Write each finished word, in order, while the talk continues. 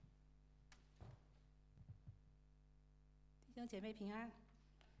兄姐妹平安。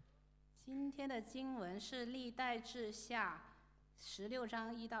今天的经文是历代志下16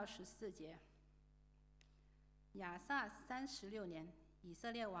章1到14节。亚萨36年，以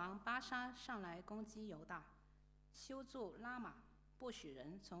色列王巴沙上来攻击犹大，修筑拉玛，不许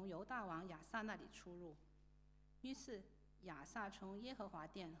人从犹大王亚萨那里出入。于是亚萨从耶和华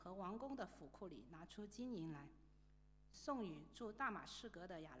殿和王宫的府库里拿出金银来，送与住大马士革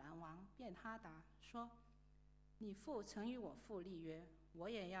的亚兰王便哈达，说：你父曾与我父立约，我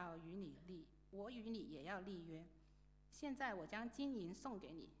与你也要立约。现在我将金银送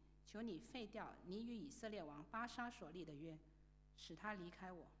给你，求你废掉你与以色列王巴沙所立的约，使他离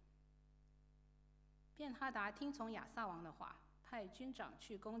开我。便哈达听从亚萨王的话，派军长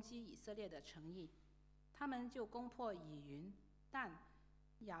去攻击以色列的城邑，他们就攻破以云、但、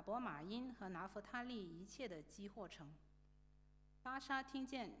亚伯玛因和拿弗他利一切的积货城。巴沙听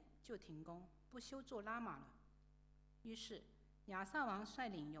见就停工，不修筑拉玛了。于是亚萨王率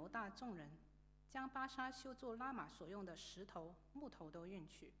领犹大众人，将巴沙修筑拉玛所用的石头、木头都运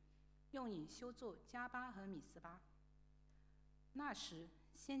去，用以修筑加巴和米斯巴。那时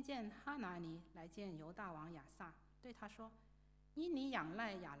先见哈拿尼来见犹大王亚萨，对他说：因你仰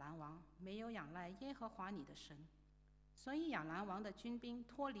赖亚兰王，没有仰赖耶和华你的神，所以亚兰王的军兵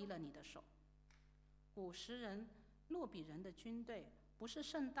脱离了你的手。50人路比人的军队不是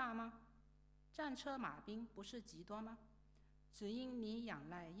甚大吗？战车马兵不是极多吗？只因你仰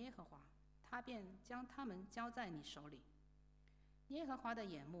赖耶和华，他便将他们交在你手里。耶和华的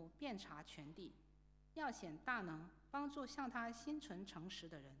眼目遍察全地，要显大能，帮助向他心存诚实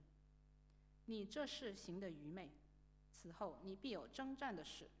的人。你这事行得愚昧，此后你必有征战的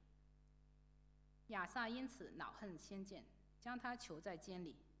事。亚萨因此恼恨先见，将他囚在监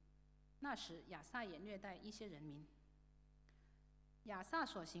里。那时亚萨也虐待一些人民。亚萨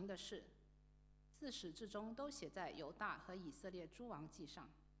所行的事，自始至终都写在犹大和以色列诸王记上。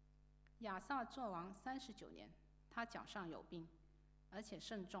亚萨作王39年，他脚上有病，而且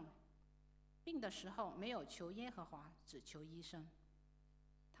甚重。病的时候没有求耶和华，只求医生。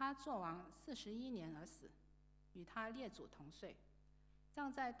他作王41年而死，与他列祖同岁，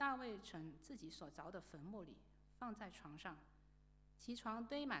葬在大卫城自己所凿的坟墓里，放在床上。其床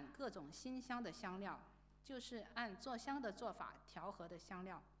堆满各种馨香的香料，就是按做香的做法调和的香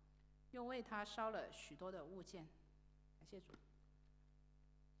料，又为他烧了许多的物件。感谢主。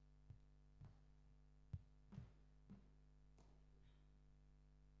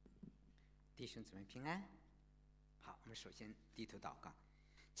弟兄姊妹平安。好，我们首先低头祷告。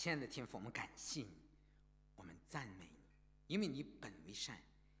亲爱的天父，我们感谢你，我们赞美你，因为你本为善，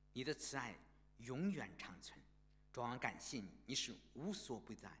你的慈爱永远长存。主啊，感谢你，你是无所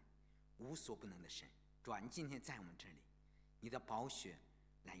不在、无所不能的神。主啊，你今天在我们这里，你的宝血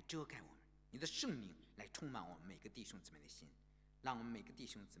来遮盖我们，你的圣灵来充满我们每个弟兄姊妹的心，让我们每个弟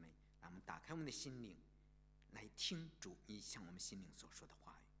兄姊妹，让我们打开我们的心灵，来听主你向我们心灵所说的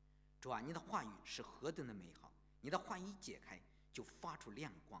话语。主啊，你的话语是何等的美好，你的话语一解开就发出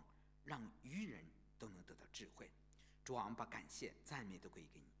亮光，让愚人都能得到智慧。主啊，我们把感谢赞美都归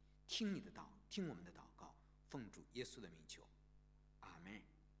给你，听你的道，听我们的祷告，奉主耶稣的名求，阿们，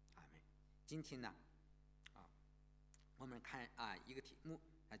阿们。今天呢，我们看一个题目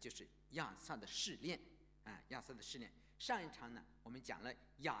就是亚萨的试炼亚萨的试炼。上一场呢，我们讲了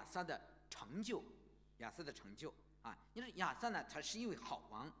亚萨的成就，亚萨的成就因为亚萨呢，他是一位好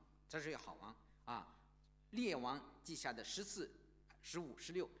王，列王记下的14、15、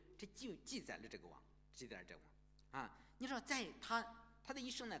16，这就记载了这个王，你知道，在他的一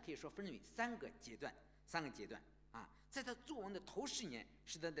生呢，可以说分为三个阶段在他做王的头10年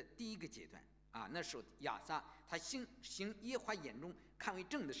是他的第一个阶段那时候亚撒他行耶和华眼中看为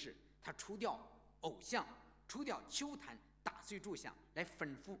正的事，他除掉偶像，除掉丘坛，打碎柱像，来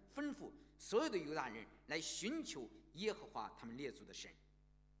吩咐所有的犹大人来寻求耶和华他们列祖的神。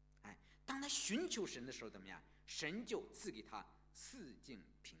当他寻求神的时候怎么样？神就赐给他四境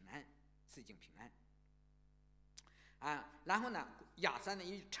平安。然后呢，亚撒呢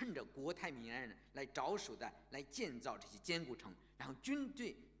也趁着国泰民安来着手的来建造这些坚固城，然后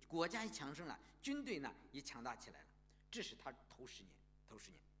国家也强盛了，军队呢也强大起来了。这是他头10年。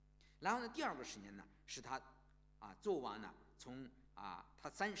然后呢，第二个10年呢，是他做王呢，从他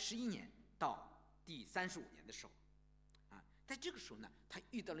11年到第35年的时候在这个时候呢，他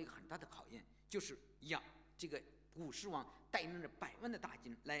遇到了一个很大的考验，就是这个古实王带领着100万的大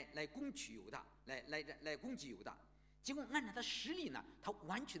军来攻取犹大，来攻击犹大。结果按照他实力呢，他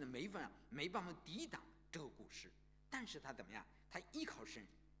完全的没办法抵挡这个古实。但是他怎么样？他依靠神，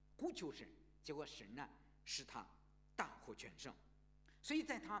呼求神，结果神呢使他大获全胜。所以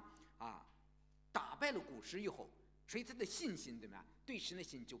在他打败了古实以后，所以他的信心怎么样？对神的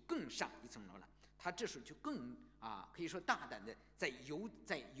信就更上一层楼了。他这时候就更可以说大胆的在犹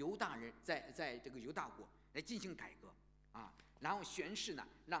大这个犹大国来进行改革然后宣誓呢，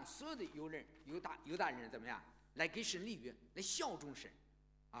让所有的犹大人怎么样来给神立约，来效忠神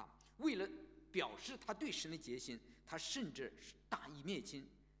为了表示他对神的决心，他甚至大义灭亲，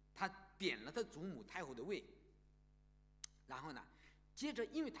他贬了他祖母太后的位。然后呢，接着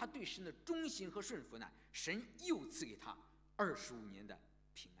因为他对神的忠心和顺服呢，神又赐给他25年的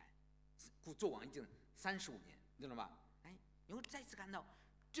平安，故作王已经35年，你知道吧？你会再次看到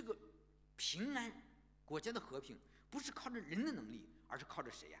这个平安，国家的和平不是靠着人的能力，而是靠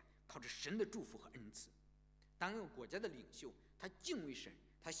着谁呀？靠着神的祝福和恩赐。当一个国家的领袖他敬畏神，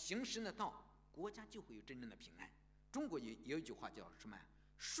他行神的道，国家就会有真正的平安。中国也有一句话叫什么呀？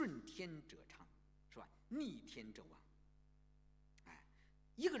顺天者昌，是吧？逆天者亡。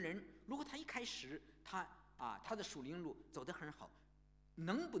一个人如果他一开始他的属灵路走得很好，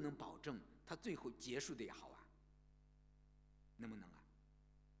能不能保证他最后结束的也好能不能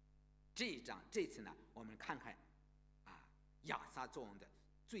这次呢，我们看看亚撒作王的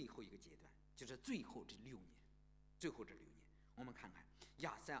最后一个阶段，就是最后这6年。我们看看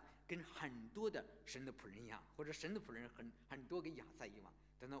亚撒跟很多的神的仆人一样，或者神的仆人很多跟亚撒一样，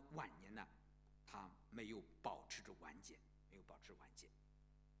等到晚年呢，他没有保持着完结。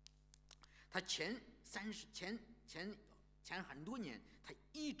他前很多年他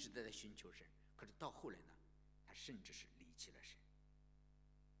一直在寻求神，可是到后来呢，他甚至是离弃了神。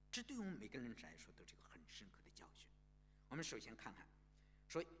这对我们每个人来说都是一个很深刻的教训。我们首先看看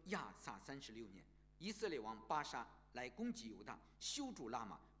说亚撒36年，以色列王巴沙来攻击犹大，修筑拉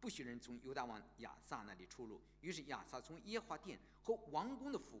玛，不许人从犹大王亚撒那里出入。于是亚撒从耶和华殿和王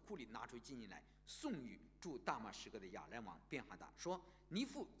宫的府库里拿出金银来，送与驻大马士革的亚兰王便哈达，说：你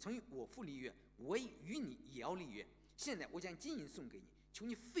父曾与我父立约，我与你也要立约。现在我将金银送给你，求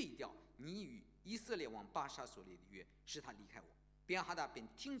你废掉你与以色列王巴沙所立的约，使他离开我。便哈达便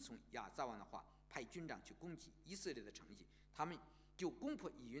听从亚撒王的话，派军长去攻击以色列的城邑，他们就攻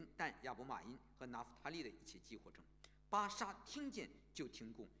破以云、但、亚伯马因和拿弗他利的一切集火城。巴沙听见就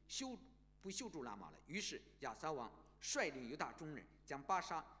停工，不修筑拉玛了。于是亚撒王率领犹大众人，将巴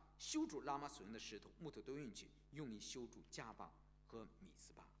沙修筑拉玛所用的石头、木头都运去，用以修筑加巴和米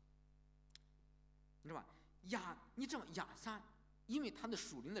斯巴。你知道吧？亚撒因为他的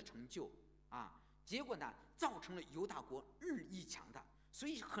属灵的成就结果呢，造成了犹大国日益强大，所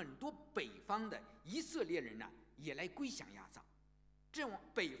以很多北方的以色列人呢也来归降亚撒。这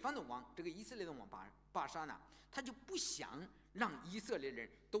北方的王，这个以色列的王巴沙呢，他就不想让以色列人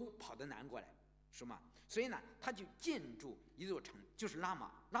都跑到南国来，是吗？所以呢，他就建筑一座城，就是拉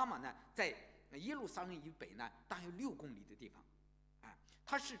玛。拉玛呢，在耶路撒冷以北呢，大约6公里的地方。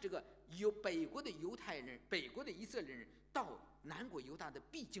它是这个由北国的犹太人、北国的以色列人到南国犹大的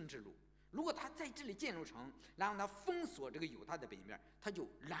必经之路。如果他在这里建筑城，然后他封锁这个犹大的北面，他就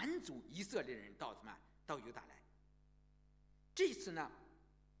拦阻以色列人到犹大来。这次呢，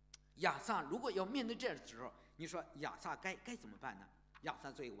亚撒如果要面对这时候，你说亚撒该怎么办呢？亚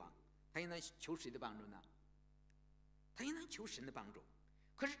撒作为王，他应当求谁的帮助呢？他应当求神的帮助。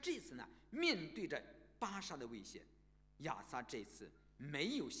可是这次呢，面对着巴沙的威胁，亚撒这次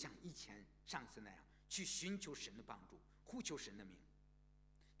没有像以前上次那样去寻求神的帮助，呼求神的名，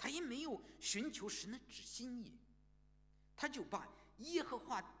他也没有寻求神的心意，他就把耶和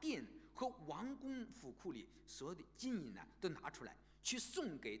华殿和王宫府库里所有的金银呢都拿出来，去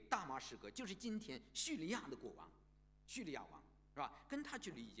送给大马士革，就是今天叙利亚的国王，叙利亚王，是吧？跟他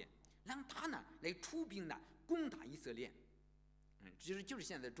去理解，让他呢来出兵呢攻打以色列。就是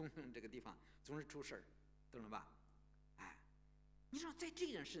现在中东这个地方总是出事儿，懂了吧？你知道在这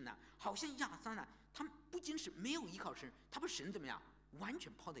件事呢，好像亚撒呢，他不仅是没有依靠神，他把神怎么样完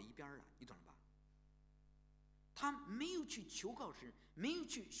全抛在一边了，你懂了吧？他没有去求告神，没有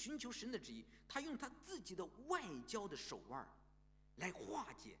去寻求神的旨意，他用他自己的外交的手腕来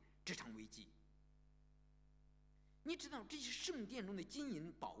化解这场危机。你知道这些圣殿中的金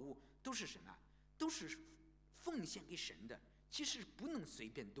银宝物都是什么？都是奉献给神的，其实不能随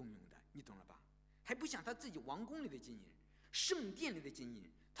便动用的，你懂了吧？还不像他自己王宫里的金银，圣殿里的金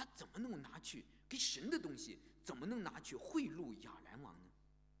银，他怎么能拿去给神的东西，怎么能拿去贿赂亚兰王呢？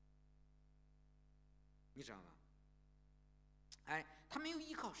你知道吧？他没有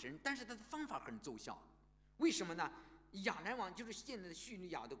依靠神，但是他的方法很奏效。为什么呢？亚兰王就是现在的叙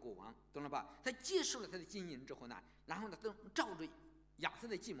利亚的国王，懂了吧？他接受了他的金银之后呢，然后呢，他照着亚撒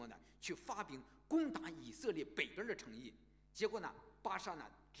的计谋呢，去发兵攻打以色列北边的城邑。结果呢，巴沙呢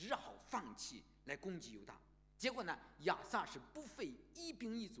只好放弃来攻击犹大。结果呢，亚撒是不费一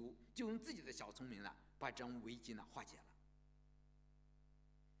兵一卒，就用自己的小聪明呢，把这种危机呢化解了。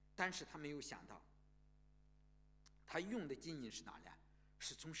但是他没有想到，他用的金银是哪里啊？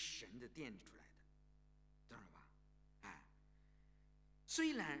是从神的殿里出来的，懂了吧？哎，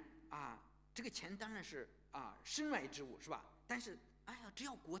虽然这个钱当然是身外之物，是吧？但是只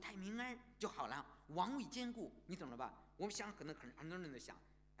要国泰民安就好了，王位坚固，你懂了吧？我们想可能很多人都想，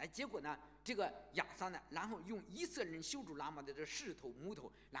结果呢，这个亚撒呢，然后用以色列人修筑拉玛的这石头木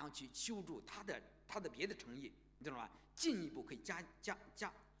头，然后去修筑他的别的城邑，你懂了吧？进一步可以加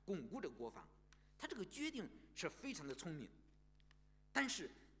巩固这个国防。他这个决定是非常的聪明，但是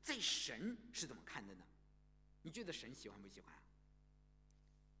在神是怎么看的呢？你觉得神喜欢不喜欢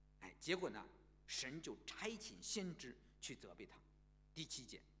结果呢，神就差遣先知去责备他。第7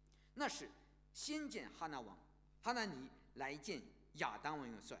节，那是先见哈拿尼来见亚当王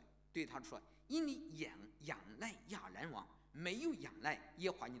元帅，对他说：因你仰赖亚兰王，没有仰赖耶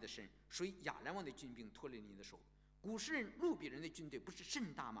和华你的神，所以亚兰王的军兵脱离你的手。古时人路比人的军队不是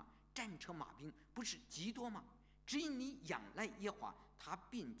甚大吗？战车马兵不是极多吗？只因你仰赖耶和华，他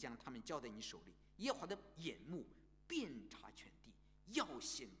便将他们交在你手里。耶和华的眼目遍察全地，要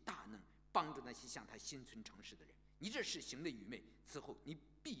显大能，帮助那些向他心存诚实的人。你这事行的愚昧，此后你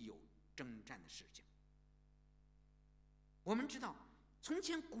必有征战的事情。我们知道，从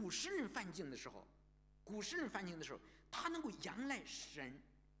前古时人犯境的时候，他能够仰赖神，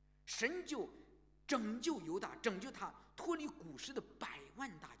神就拯救犹大，拯救他脱离古时的100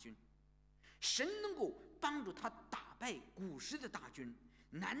万大军。神能够帮助他打败古时的大军，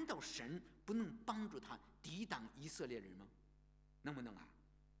难道神不能帮助他抵挡以色列人吗？能不能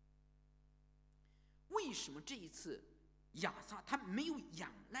为什么这一次亚撒他没有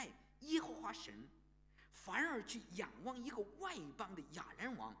仰赖耶和华神，反而去仰望一个外邦的亚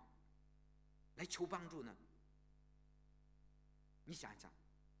兰王来求帮助呢？你想想，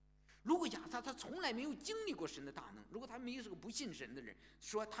如果亚撒他从来没有经历过神的大能，如果他没有是个不信神的人，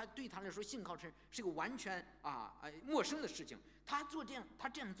说他对他来说信靠神是个完全陌生的事情，他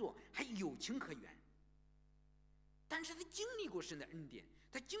这样做还有情可原。但是他经历过神的恩典，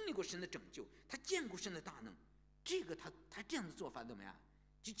他经历过神的拯救，他见过神的大能，这个他这样的做法怎么样？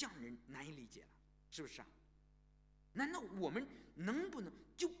就叫人难以理解了，是不是难道我们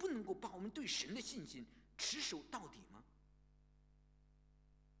不能够把我们对神的信心持守到底吗？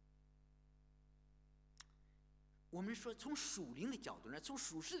我们说从属灵的角度呢，从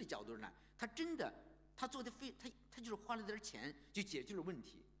属世的角度呢，他做的他就是花了点钱就解决了问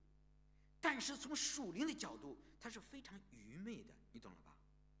题。但是从属灵的角度，他是非常愚昧的，你懂了吧？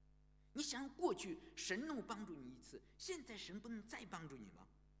你想过去神能够帮助你一次，现在神不能再帮助你吗？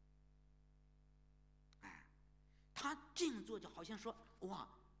他这样做就好像说，哇，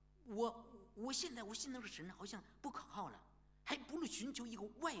我现在信那个神好像不可靠了，还不如寻求一个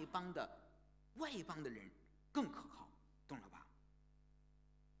外邦的人更可靠，懂了吧？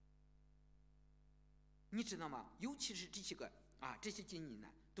你知道吗？尤其是这些金银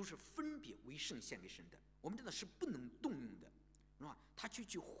呢，都是分别为圣献给神的，我们知道是不能动用的，是吧？他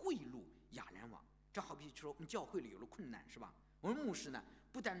去贿赂亚兰王，这好比说我们教会里有了困难，是吧？我们牧师呢，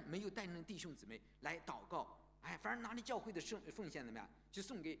不但没有带领弟兄姊妹来祷告，反而拿着教会的奉献怎么样，就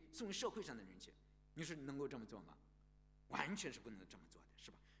送给社会上的人去。你说能够这么做吗？完全是不能这么做的，是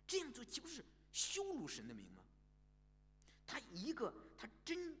吧？这样做岂不是羞辱神的名吗？他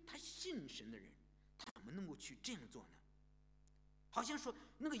信神的人，他怎么能够去这样做呢？好像说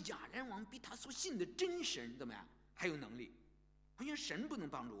那个亚兰王比他所信的真神怎么样还有能力，好像神不能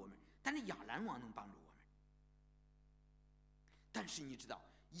帮助我们，但是亚兰王能帮助我们。但是你知道，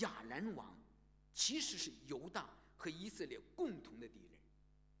亚兰王其实是犹大和以色列共同的敌人，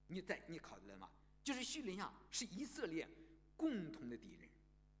你考虑了吗？就是叙利亚是以色列共同的敌人，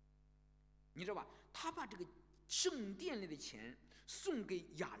你知道吧？他把这个圣殿里的钱送给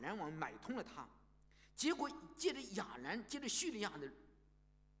亚兰王，买通了他，结果借着叙利亚的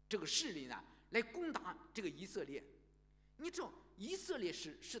这个势力呢，来攻打这个以色列。你知道以色列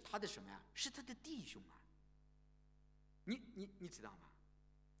是他的什么呀？是他的弟兄啊。你知道吗？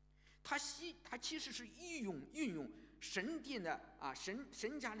他其实是运用神殿的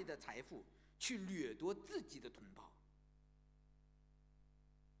神家里的财富去掠夺自己的同胞，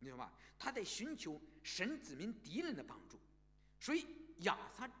你知道吧？他在寻求神子民敌人的帮助，所以亚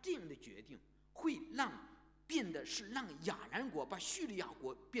撒这样的决定会让亚兰国把叙利亚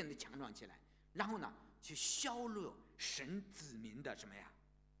国变得强壮起来，然后呢去削弱神子民的什么呀？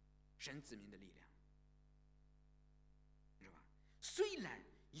神子民的力量，知道吧？虽然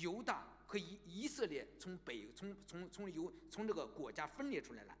犹大和以色列从这个国家分裂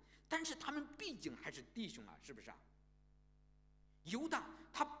出来了，但是他们毕竟还是弟兄啊，是不是犹大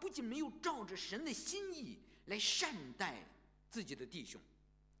他不仅没有照着神的心意来善待自己的弟兄，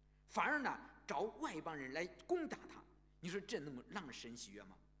反而呢找外邦人来攻打他。你说这能让神喜悦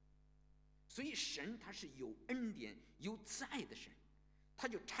吗？所以神他是有恩典有慈爱的神，他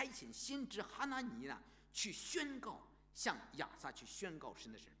就差遣先知哈拿尼呢去宣告，向亚撒去宣告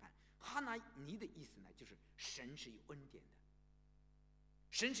神的审判。哈拿尼的意思呢，就是神是有恩典的，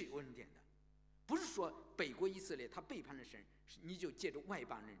神是有恩典的，不是说北国以色列他背叛了神，你就借着外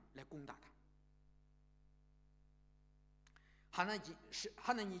邦人来攻打他。哈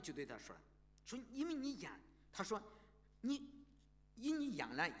拿尼就对他说了，说因为你仰，他说因你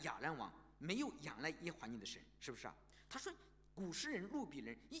仰赖亚兰王，没有仰赖耶和华你的神，是不是啊？他说古时人路比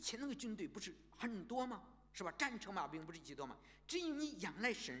人以前那个军队不是很多吗？是吧？战车马兵不是极多吗？只因你仰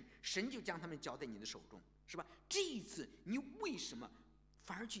赖神，神就将他们交在你的手中，是吧？这一次你为什么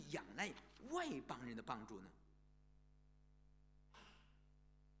反而去仰赖外邦人的帮助呢？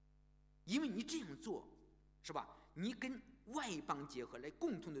因为你这样做，是吧？你跟外邦结合来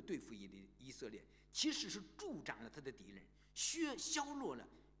共同的对付以色列，其实是助长了他的敌人，削弱了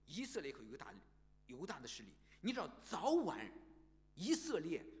以色列和犹大的势力。你知道早晚以色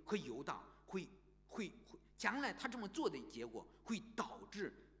列和犹大会将来他这么做的结果会导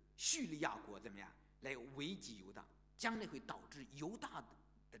致叙利亚国怎么样来危及犹大，将来会导致犹大的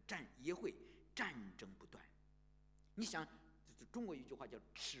也会战争不断。你想中国有一句话叫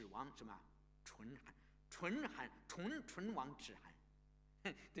齿亡什么唇亡齿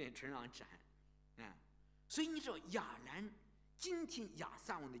寒，对，唇亡齿寒，所以你知道今天亚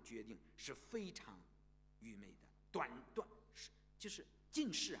撒王的决定是非常愚昧的，就是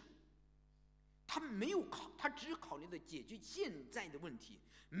近视啊。他只考虑到解决现在的问题，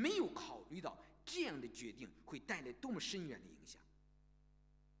没有考虑到这样的决定会带来多么深远的影响。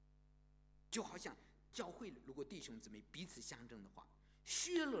就好像教会如果弟兄姊妹彼此相争的话，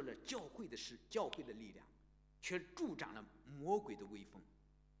削弱了教会的力量，却助长了魔鬼的威风，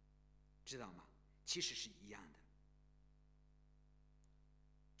知道吗？其实是一样的。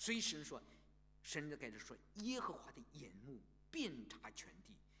所以神就开始说，耶和华的眼目遍察全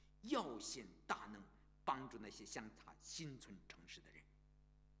地，要显大能，帮助那些向他心存诚实的人。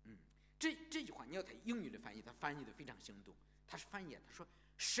这句话你要看英语的翻译，他翻译的非常生动。他说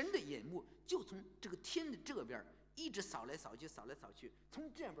神的眼目就从这个天的这边一直扫来扫去，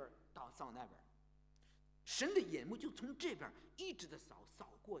从这边扫那边，神的眼目就从这边一直的扫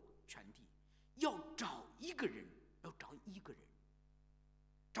过全地，要找一个人，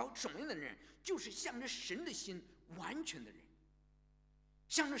找什么样的人？就是向着神的心完全的人，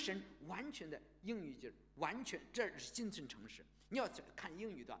向着神完全的，英语就是完全，这是心存诚实。你要看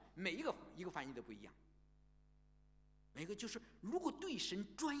英语的每一个翻译都不一样，每个就是如果对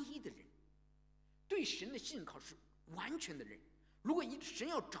神专一的人，对神的信靠是完全的人，如果神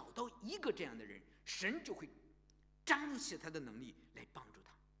要找到一个这样的人，神就会彰显他的能力来帮助他。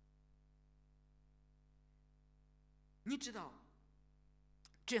你知道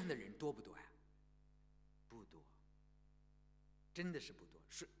这样的人多不多呀？不多，真的是不多。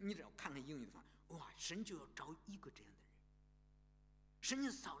你只要看看英语的话，哇，神就要找一个这样的人，神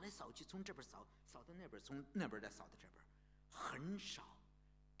就扫来扫去，从这边扫到那边，从那边再扫到这边，很少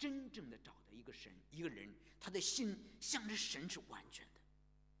真正的找到一个人，他的心向着神是完全的，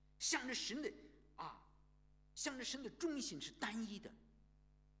向着神的忠心是单一的。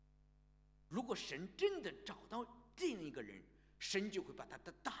如果神真的找到这样一个人，神就会把他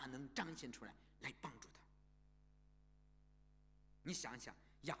的大能彰显出来，来帮助他。你想想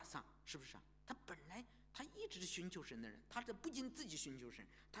亚撒是不是啊？他本来他一直是寻求神的人，他这不仅自己寻求神，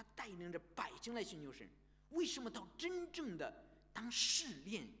他带领着百姓来寻求神。为什么到真正的当试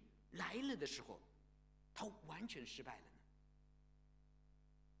炼来了的时候，他完全失败了呢？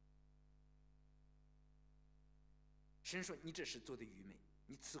神说你这事做的愚昧，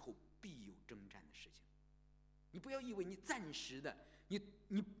你此后必有征战的事情。你不要以为你暂时的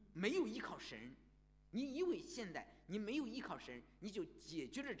你没有依靠神，你以为现在你没有依靠神你就解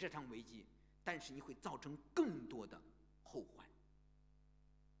决了这场危机，但是你会造成更多的后患。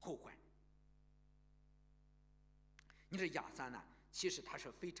你这亚撒呢，其实他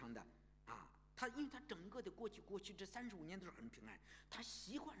是非常的他因为他整个的过去这35年都是很平安，他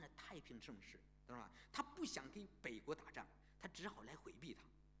习惯了太平盛世，知道吧？他不想跟北国打仗，他只好来回避他。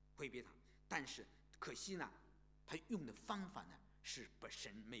但是可惜呢，他用的方法呢是把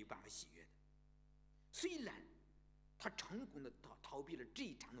神没有办法喜悦的。虽然他成功的逃避了这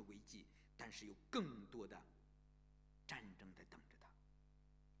一场的危机，但是有更多的战争在等着他。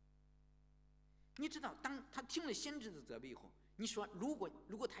你知道，当他听了先知的责备以后，你说如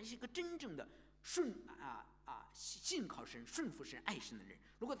果他是一个真正的信靠神、顺服神、爱神的人，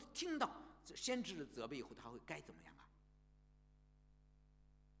如果他听到先知的责备以后，他会该怎么样啊？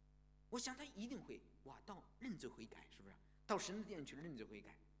我想他一定会到认罪悔改，是不是？到神的殿去认罪悔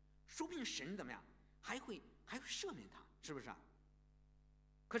改，说不定神怎么样，还会赦免他，是不是啊？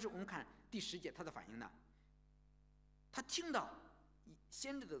可是我们看第10节他的反应呢？他听到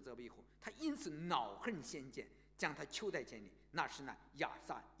先知的责备以后，他因此恼恨先见，将他囚在监里。那时呢，亚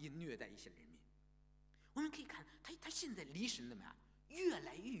撒因虐待一些人民。我们可以看他现在离神怎么样，越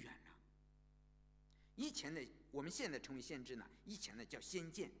来越远了。以前的我们现在称为先知呢，以前呢叫先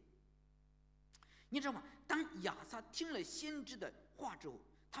见。你知道吗？当亚撒听了先知的话之后，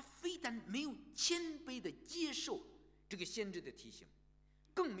他非但没有谦卑的接受这个先知的提醒，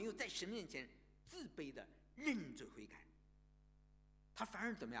更没有在神面前自卑的认罪悔改，他反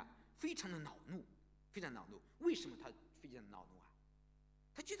而怎么样？非常的恼怒，非常恼怒。为什么他非常的恼怒啊？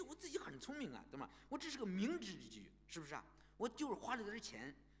他觉得我自己很聪明啊，对吗？我这是个明智之举，是不是啊？我就是花了点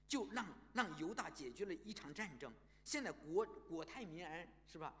钱，就让犹大解决了一场战争，现在国泰民安，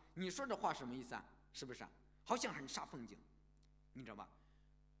是吧？你说这话什么意思啊？是不是啊？好像很煞风景，你知道吧？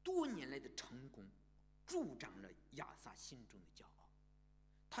多年来的成功助长了亚撒心中的骄傲，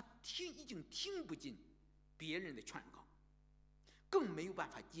他已经听不进别人的劝告，更没有办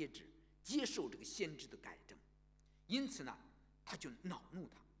法接受这个先知的改正，因此呢，他就恼怒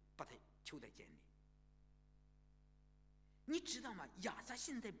他，把他囚在监里。你知道吗？亚撒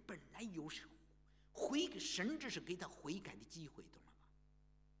现在本来有悔改，神这是给他悔改的机会，懂了吗？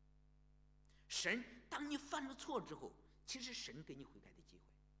神，当你犯了错之后，其实神给你悔改的机会，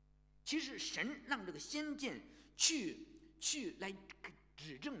其实神让这个先见去来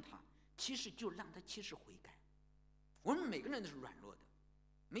指正他，其实就让他其实悔改。我们每个人都是软弱的，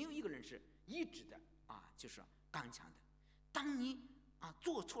没有一个人是一直的就是刚强的。当你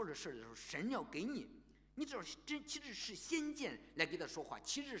做错了事的时候，神要给你，你知道其实是先见来给他说话，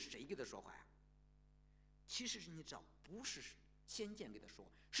其实是谁给他说话呀？其实是你知道，不是先见给他说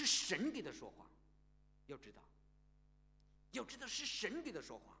话，是神给他说话。要知道是神给他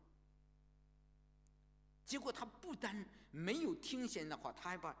说话。结果他不但没有听先的话，他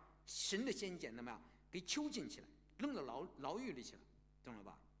还把神的先见怎么样给囚禁起来，扔到牢狱里去了，懂了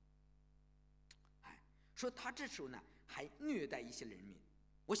吧？说他这时候呢还虐待一些人民。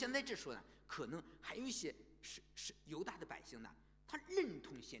我想在这时候呢，可能还有一些是犹大的百姓呢，他认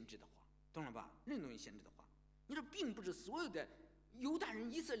同先知的话，懂了吧？认同先知的话。你说并不是所有的犹大人、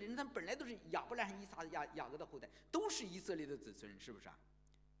以色列人，他们本来都是亚伯拉罕、以撒、雅各的后代，都是以色列的子孙，是不是啊？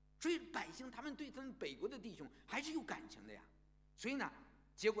所以百姓他们对他们北国的弟兄还是有感情的呀。所以呢，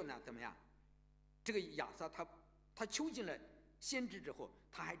结果呢怎么样？这个亚撒他囚禁了先知之后，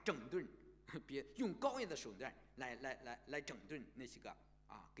他还整顿，别用高压的手段来整顿那些个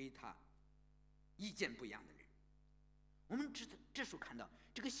跟他意见不一样的人。我们这时候看到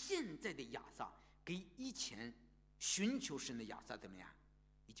这个现在的亚撒跟以前寻求神的亚撒怎么样？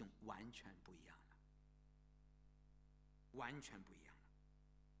已经完全不一样了，完全不一样了。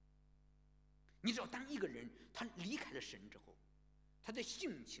你知道，当一个人他离开了神之后，他的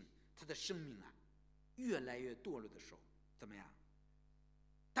性情、他的生命越来越堕落的时候，怎么样？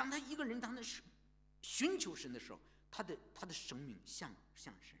当他一个人当他寻求神的时候，他的生命像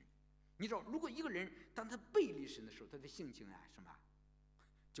神。你知道，如果一个人当他背离神的时候，他的性情什么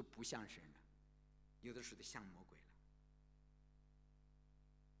就不像神了，有的时候像魔鬼了。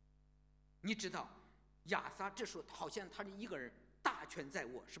你知道，亚撒这时候好像他是一个人，大权在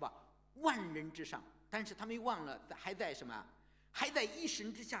握，是吧？万人之上，但是他没忘了还在什么？还在一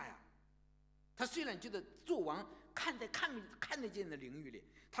神之下呀。他虽然觉得做王看得见的领域里，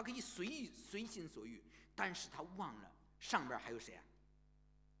他可以随心所欲，但是他忘了上边还有谁啊？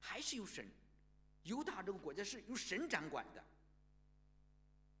还是有神。犹大这个国家是由神掌管的，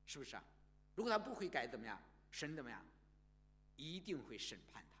是不是啊？如果他不悔改怎么样？神怎么样？一定会审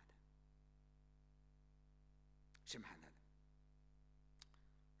判他的，审判他的。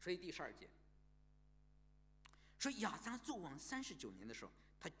所以第12节说，亚撒作王39年的时候，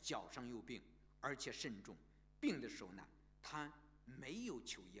他脚上有病，而且甚重。病的时候呢，他没有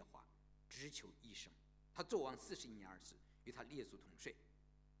求耶和华，只求医生。他作王41年2次，与他列祖同睡。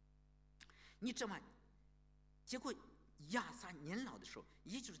你知道吗？结果亚撒年老的时候，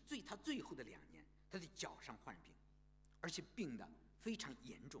也就是他最后的2年，他的脚上患病，而且病得非常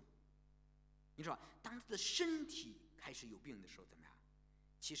严重。你知道，当他的身体开始有病的时候，怎么样？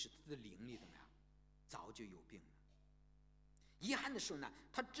其实他的灵力怎么样？早就有病了。遗憾的时候呢，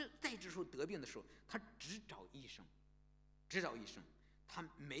他在这时候得病的时候，他只找医生，他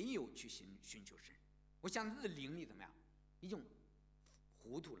没有去寻求神。我想他的灵力怎么样？已经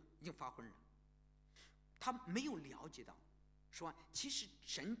糊涂了，已经发昏了。他没有了解到，说其实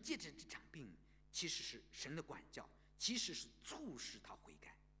神借着这场病，其实是神的管教，其实是促使他悔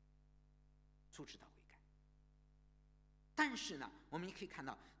改，促使他悔改。但是呢，我们也可以看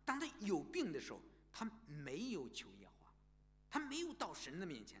到，当他有病的时候，他没有求耶和华，他没有到神的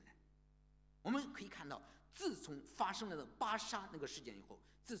面前来。我们可以看到，自从发生了巴沙那个事件以后，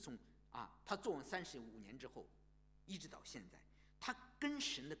自从他做完35年之后，一直到现在，他跟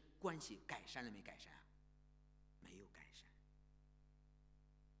神的关系改善了没改善啊？没有改善。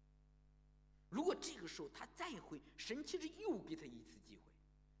如果这个时候他再悔，神其实又给他一次机会，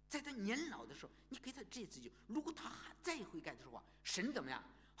在他年老的时候，你给他这次机会，如果他还再悔改的话，神怎么样？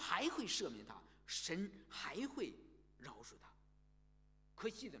还会赦免他，神还会饶恕他。可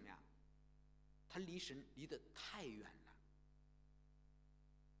惜怎么样？他离神离得太远了，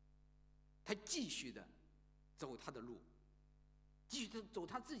他继续的走他的路，继续的走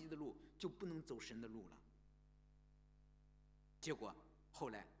他自己的路，就不能走神的路了。结果后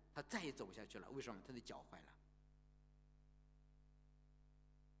来他再也走不下去了，为什么？他的脚坏了。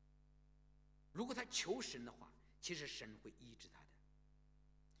如果他求神的话，其实神会医治他的，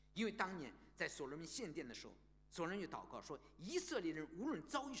因为当年在所罗门献殿的时候，所罗门就祷告说，以色列人无论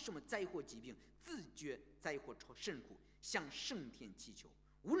遭遇什么灾祸疾病，自觉灾祸甚苦，向圣天祈求，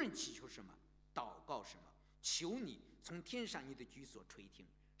无论祈求什么，祷告什么，求你从天上你的举所垂听，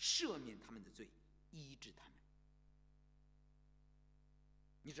赦免他们的罪，医治他们。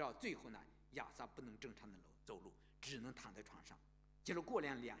你知道最后呢，亚撒不能正常的走路，只能躺在床上。结果过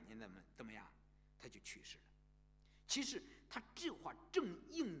2年怎么样，他就去世了。其实他这话正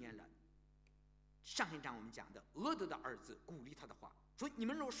应验了上一章我们讲的俄德的儿子鼓励他的话，说你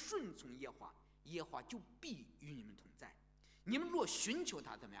们若顺从耶和华，耶和华就必与你们同在；你们若寻求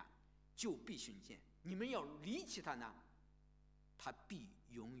他，怎么样，就必寻见；你们要离弃他呢，他必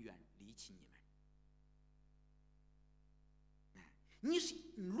永远离弃你们。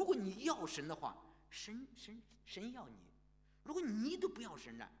如果你要神的话，神要你；如果你都不要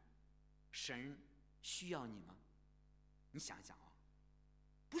神了，神需要你吗？你想想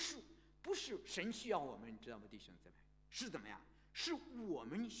不是神需要我们，你知道吗，弟兄姊妹？是怎么样？是我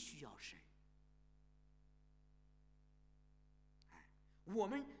们需要神。我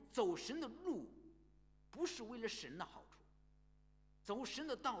们走神的路，不是为了神的好处，走神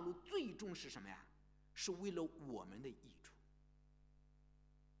的道路最终是什么呀？是为了我们的益处。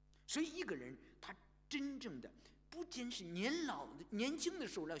所以一个人他真正的不仅是年轻的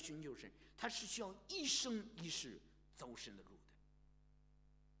时候来寻求神，他是需要一生一世走神的路的。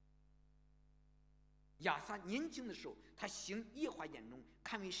亚撒年轻的时候，他行耶和华眼中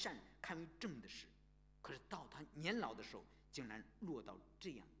看为善看为正的事，可是到他年老的时候，竟然落到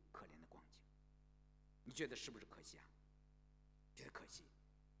这样可怜的光景。你觉得是不是可惜啊？觉得可惜。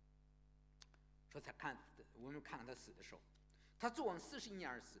说我们看他死的时候，他做完40年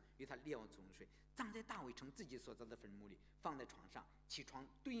而死，与他列王同睡，葬在大卫城自己所造的坟墓里，放在床上，其床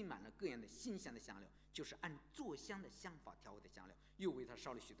堆满了各样的馨香的香料，就是按做香的香法调和的香料，又为他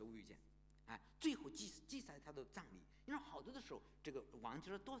烧了许多物件。最后记载他的葬礼。因为好多的时候，这个王就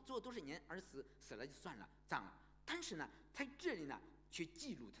说做多少年而死，死了就算了，葬了。但是呢，他这里呢却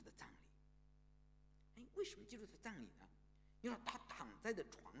记录他的葬礼。为什么记录他葬礼呢？因为他躺在的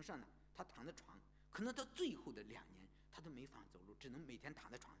床上呢，他躺在床，可能到最后的2年，他都没法走路，只能每天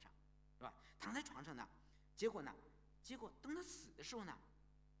躺在床上，是吧？躺在床上呢，结果等他死的时候呢，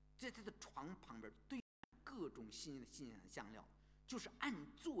在他的床旁边堆各种新鲜的香料。就是按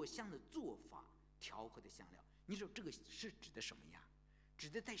做香的做法调和的香料。你说这个是指的什么呀？指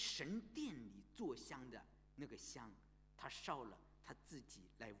的在神殿里做香的那个香，他烧了他自己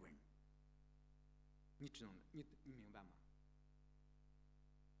来闻。你知道吗？你明白吗？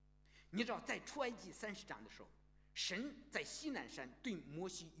你知道在出埃及30章的时候，神在西南山对摩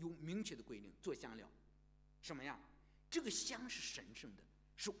西有明确的规定，做香料什么呀？这个香是神圣的，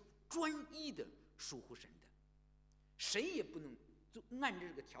是专一的属乎神的，谁也不能按照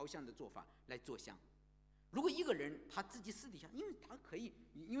这个调香的做法来做香。如果一个人他自己私底下，因为他可以，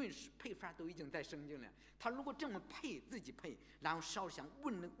因为配法都已经在圣经了，他如果这么自己配，然后烧香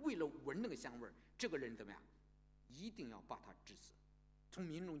为了闻那个香味儿，这个人怎么样？一定要把他治死，从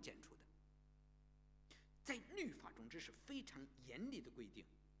民中剪除的。在律法中这是非常严厉的规定。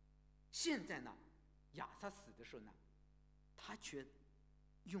现在呢，亚撒死的时候呢，他却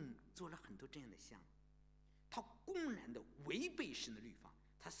做了很多这样的香。他公然的违背神的律法，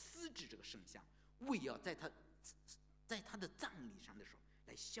他私制这个圣香，为要在他的葬礼上的时候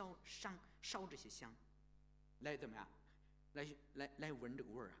来烧这些香，来怎么样？来闻这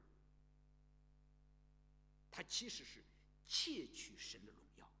个味儿啊！他其实是窃取神的荣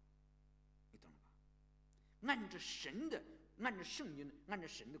耀，你懂了吧？按着神的、按着圣经、按着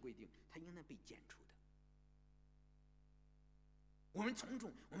神的规定，他应该被剪除的。我们从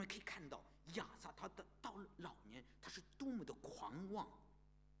中我们可以看到亚撒他到了老年，他是多么的狂妄、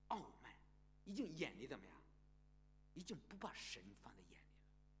傲慢，已经眼里怎么样？已经不把神放在眼里了，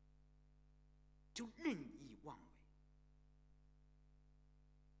就任意妄为。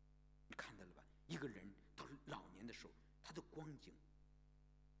你看到了吧？一个人到了老年的时候，他的光景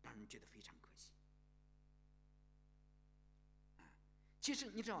让人觉得非常可惜。其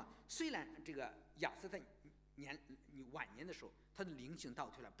实你知道吗？虽然这个亚瑟在晚年的时候，他的灵性倒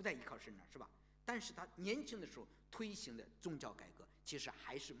退了，不再依靠神了，是吧？但是他年轻的时候推行的宗教改革，其实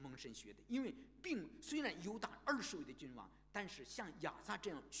还是蒙神学的。因为虽然犹大20位的君王，但是像亚撒这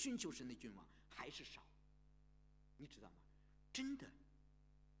样寻求神的君王还是少。你知道吗？真的，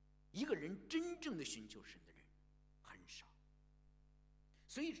一个人真正的寻求神的人很少。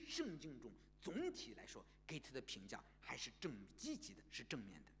所以圣经中总体来说给他的评价还是积极的，是正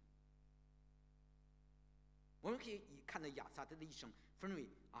面的。我们可以看到亚撒他的一生分为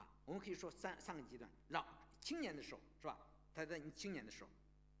我们可以说三个阶段。青年的时候，是吧？他在青年的时候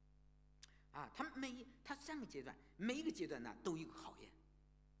他3个阶段，每一个阶段呢都有一个考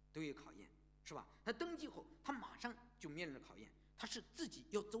验，是吧？他登基后，他马上就面临着考验，他是自己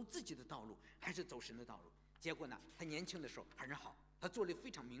要走自己的道路，还是走神的道路？结果呢，他年轻的时候很好，他做了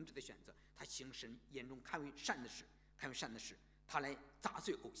非常明智的选择，他行神眼中看为善的事，他来砸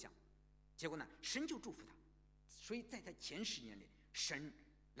碎偶像。结果呢，神就祝福他，所以在他前10年里，神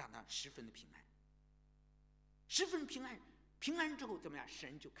让他十分的平安，平安之后怎么样？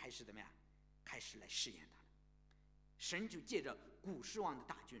神就开始怎么样？开始来试验他了。神就借着古时王的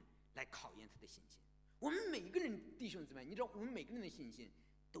大军来考验他的信心。我们每个人弟兄姊妹，你知道，我们每个人的信心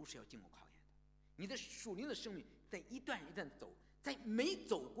都是要经过考验的。你的属灵的生命在一段一段走，在每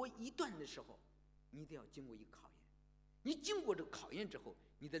走过一段的时候，你都要经过一个考验。你经过这个考验之后，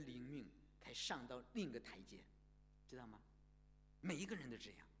你的灵命才上到另一个台阶，知道吗？每一个人都这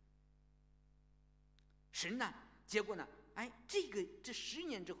样。神呢，结果呢，这10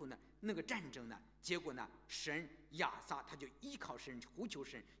年之后呢，那个战争呢，结果呢，亚撒他就依靠神，呼求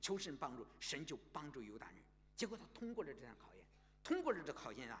神，求神帮助，神就帮助犹大人。结果他通过了这场考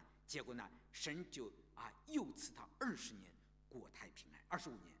验，结果呢，神就又赐他20年国泰平安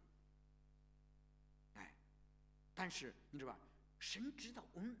，25年。但是你知道吧？神知道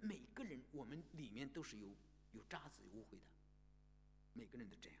我们每个人，我们里面都是有渣子、有污秽的，每个人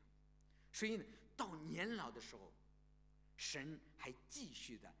都这样。所以呢，到年老的时候，神还继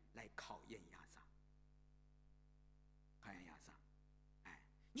续的来考验亚撒。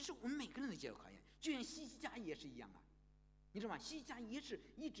你说我们每个人都接受考验，就像希西家也是一样啊。你知道吗？希西家也是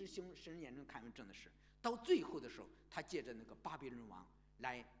一直行神眼中看为正的事，到最后的时候，他借着那个巴比伦王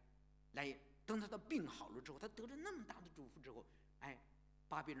来，等他的病好了之后，他得了那么大的祝福之后，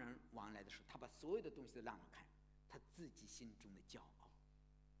巴比伦王来的时候，他把所有的东西都让我看，他自己心中的骄傲。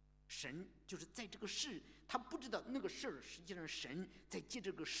神就是在这个事，他不知道那个事儿，实际上神在借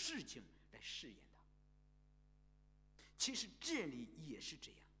这个事情来试验他。其实这里也是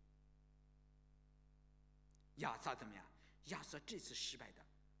这样。亚撒怎么样？亚撒这次失败的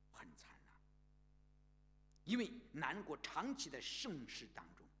很惨了，因为南国长期在盛世当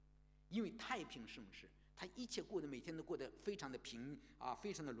中，因为太平盛世，他一切每天都过得非常的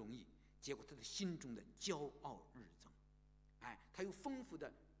非常的容易，结果他的心中的骄傲日增。他有丰富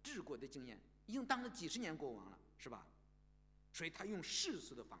的治国的经验，已经当了几十年国王了，是吧？所以他用世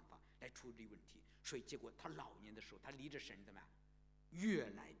俗的方法来处理问题，所以结果他老年的时候，他离着神怎么样？越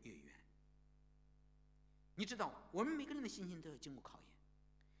来越远。你知道，我们每个人的信心都要经过考验。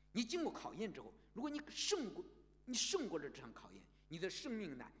你经过考验之后，如果你胜过了这场考验，你的生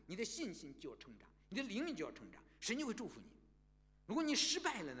命呢，你的信心就要成长，你的灵命就要成长，神就会祝福你。如果你失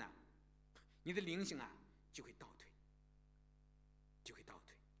败了呢，你的灵性就会倒退。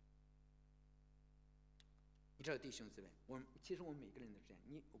你知道，弟兄姊妹，其实我们每个人都是这样。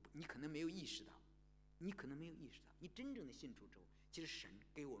你可能没有意识到，你真正的信主之后，其实神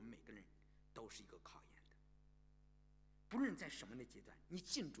给我们每个人都是一个考验的。不论在什么的阶段，你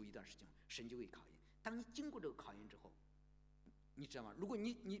信主一段时间，神就会考验。当你经过这个考验之后，你知道吗？如果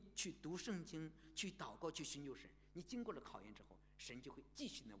你去读圣经、去祷告、去寻求神，你经过了考验之后，神就会继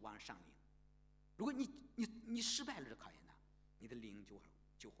续的往上领。如果你失败了这考验呢，你的灵就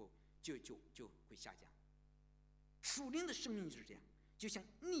会下降。属灵的生命就是这样，就像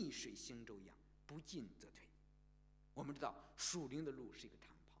逆水行舟一样，不进则退。我们知道属灵的路是一个长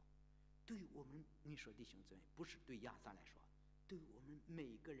跑，对于我们，你说弟兄姊妹，不是对亚撒来说，对于我们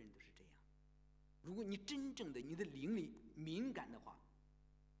每个人都是这样。如果你真正的你的灵里敏感的话，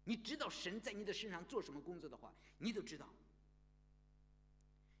你知道神在你的身上做什么工作的话，你都知道。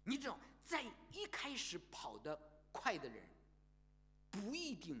你知道，在一开始跑得快的人，不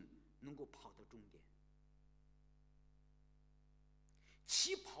一定能够跑到终点。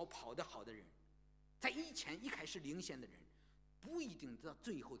起跑跑得好的人，在一开始领先的人，不一定到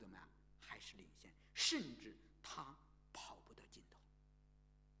最后怎么样还是领先，甚至他跑不到尽头，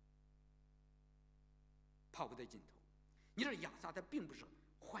跑不到尽头。你知道亚撒他并不是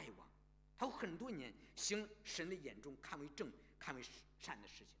坏王，他有很多年行神的眼中看为正、看为善的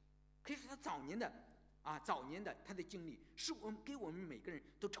事情。可以说他早年的他的经历，是给我们每个人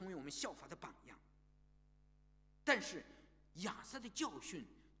都成为我们效法的榜样。但是亚撒的教训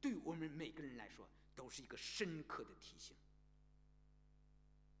对我们每个人来说都是一个深刻的提醒，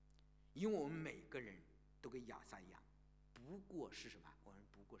因为我们每个人都跟亚撒一样，不过是什么？我们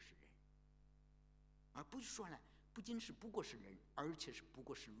不过是人，而不是说呢，不仅是不过是人，而且是不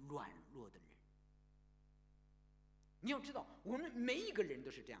过是软弱的人。你要知道，我们每一个人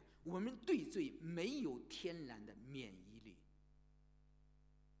都是这样，我们对罪没有天然的免疫力，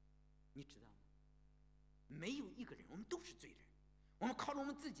你知道吗？没有一个人，我们都是罪人，我们靠着我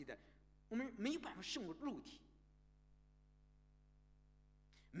们自己的，我们没有办法胜过肉体，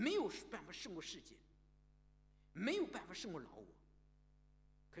没有办法胜过世界，没有办法胜过老我。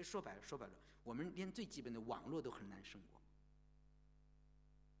可以说白了，我们连最基本的网络都很难胜过。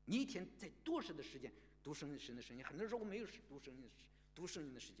你一天在多少的时间读神的声音？很多人说我没有读圣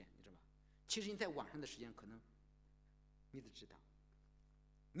经的时间，你知道吧？其实你在网上的时间，可能你得知道。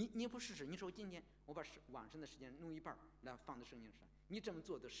你也不试试，你说今天我把网上的时间弄一半来放在圣经上，你这么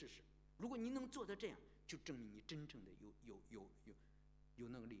做的试试。如果你能做到这样，就证明你真正的有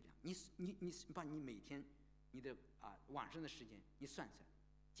那个力量。你把你每天你的网上的时间你算算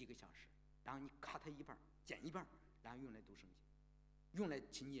几个小时，然后你咔它一半减一半，然后用来读圣经，用来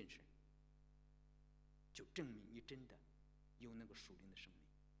亲近神，就证明你真的有那个属灵的生命。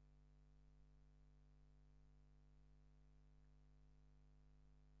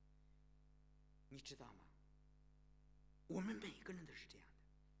你知道吗？我们每个人都是这样的。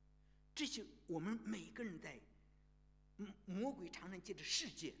这些我们每个人在魔鬼常常借着世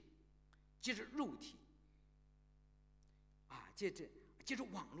界，借着肉体，借着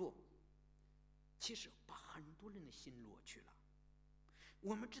网络，其实把很多人的心裸去了。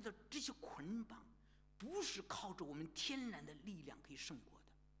我们知道这些捆绑不是靠着我们天然的力量可以胜过的。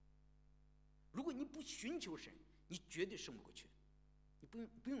如果你不寻求神，你绝对胜不过去。你不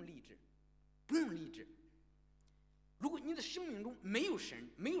用励志，不用励志。如果你的生命中没有神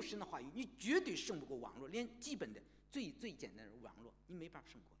的话语，你绝对胜不过网络，连基本的最简单的网络你没办法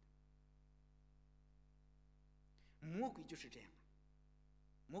胜过的。魔鬼就是这样，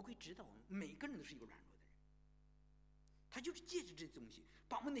魔鬼知道我们每个人都是一个软弱的人，他就是借着这东西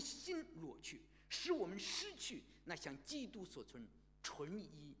把我们的心裸去，使我们失去那像基督所存纯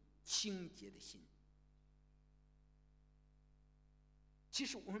一清洁的心。其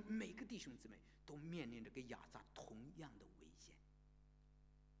实我们每个弟兄姊妹都面临着跟亚撒同样的危险，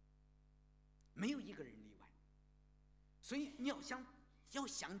没有一个人例外。所以你要想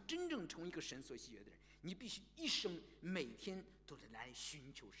真正成为一个神所喜悦的人，你必须一生每天都是来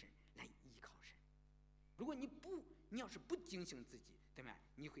寻求神，来依靠神。如果你要是不警醒自己，对吗？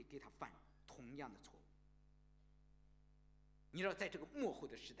你会给他犯同样的错误。你知道，在这个末后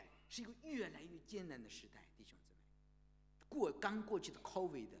的时代，是一个越来越艰难的时代，弟兄姊妹。刚过去的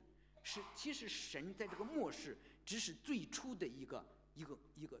COVID 其实神在这个末世只是最初的一个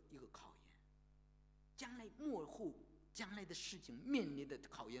考验，将来末后将来的事情面临的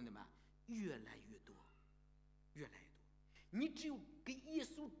考验的嘛，越来越多。你只有跟耶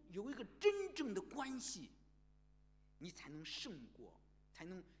稣有一个真正的关系，你才能胜过，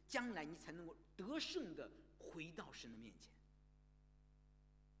将来你才能够得胜的回到神的面前。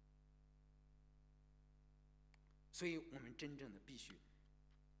所以我们真正的必须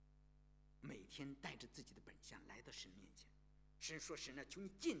每天带着自己的本相来到神面前。神说：“神啊，求你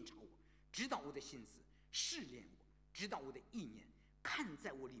鉴察我，知道我的心思，试炼我，知道我的意念，看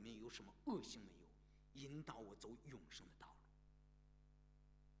在我里面有什么恶行没有，引导我走永生的道路。”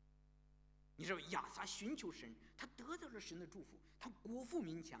你知道亚撒寻求神，他得到了神的祝福，他国富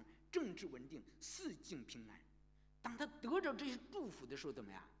民强，政治稳定，四境平安。当他得到这些祝福的时候，怎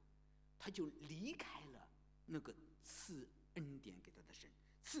么样？他就离开了那个赐恩典给他的神，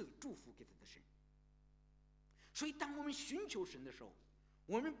赐祝福给他的神。所以当我们寻求神的时候，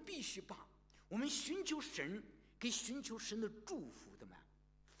我们必须把我们寻求神跟寻求神的祝福怎么样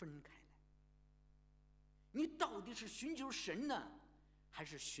分开来。你到底是寻求神呢，还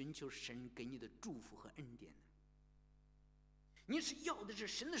是寻求神给你的祝福和恩典呢？你是要的是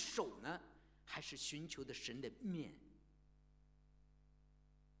神的手呢，还是寻求的神的面？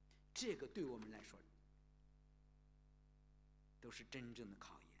这个对我们来说都是真正的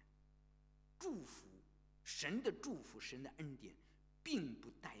考验。祝福，神的祝福，神的恩典，并不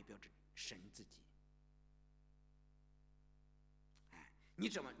代表着神自己。你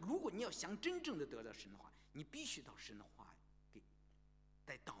知道吗？如果你要想真正的得到神的话，你必须到神的话给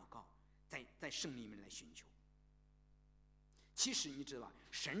在祷告，在圣灵里面来寻求。其实你知道吧，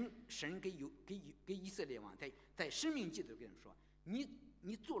神给以色列王在申命记的跟人说，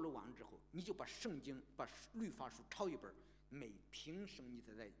你做了王之后，你就把圣经把律法书抄一本，每平生你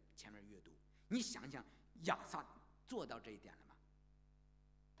都在前面阅读。你想想亚撒做到这一点了吗？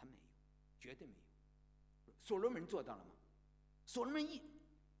他没有，绝对没有。所罗门做到了吗？所罗门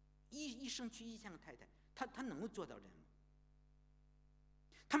一生娶1000个太太，他能够做到这样吗？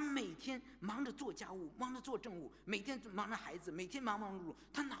他每天忙着做家务，忙着做政务，每天忙着孩子，每天忙忙碌碌，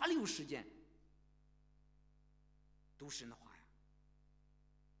他哪里有时间读神的话呀？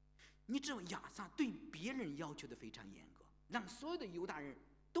你知道亚撒对别人要求的非常严格，让所有的犹大人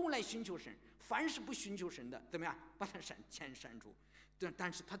都来寻求神，凡是不寻求神的，怎么样，把他删除。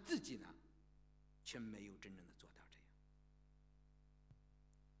但是他自己呢，却没有真正的做到这样。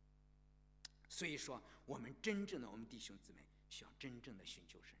所以说，我们弟兄姊妹需要真正的寻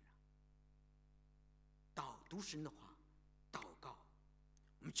求神读神的话，祷告，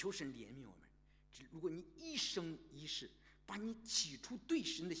我们求神怜悯我们。如果你一生一世把你起初对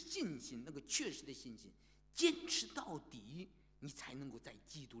神的信心，那个确实的信心坚持到底，你才能够在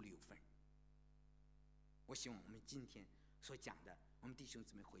基督里有份。我希望我们今天所讲的，我们弟兄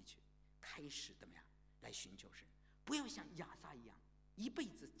姊妹回去开始怎么样来寻求神，不要像亚撒一样，一辈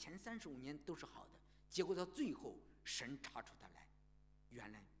子前35年都是好的，结果到最后神查出他来，原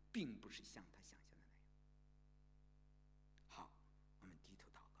来并不是像他想象的那样。好，我们低头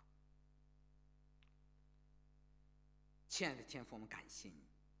祷告。亲爱的天父，我们感谢你，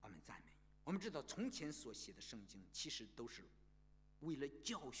我们赞美你。我们知道从前所写的圣经其实都是为了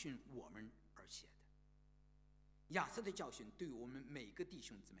教训我们而写的。亚撒的教训对于我们每个弟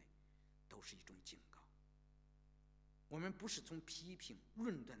兄姊妹都是一种警告。我们不是从批评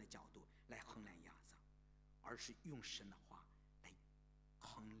论断的角度来衡量亚撒，而是用神的话来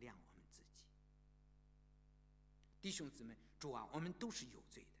衡量我们自己。弟兄姊妹，主啊，我们都是有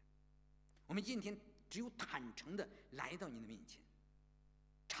罪的，我们今天只有坦诚的来到你的面前，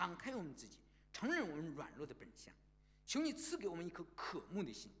敞开我们自己，承认我们软弱的本相，求你赐给我们一颗渴慕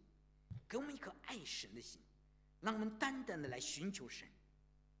的心，给我们一颗爱神的心，让我们单单的来寻求神，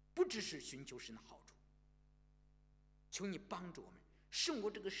不只是寻求神的好处。求你帮助我们胜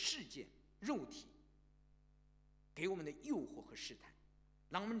过这个世界肉体给我们的诱惑和试探，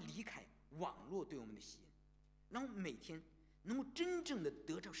让我们离开网络对我们的吸引，让我们每天能够真正的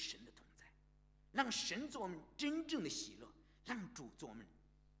得到神的同在，让神做我们真正的喜乐，让主做我们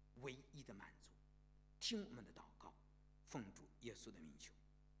唯一的满足。听我们的祷告，奉主耶稣的名求。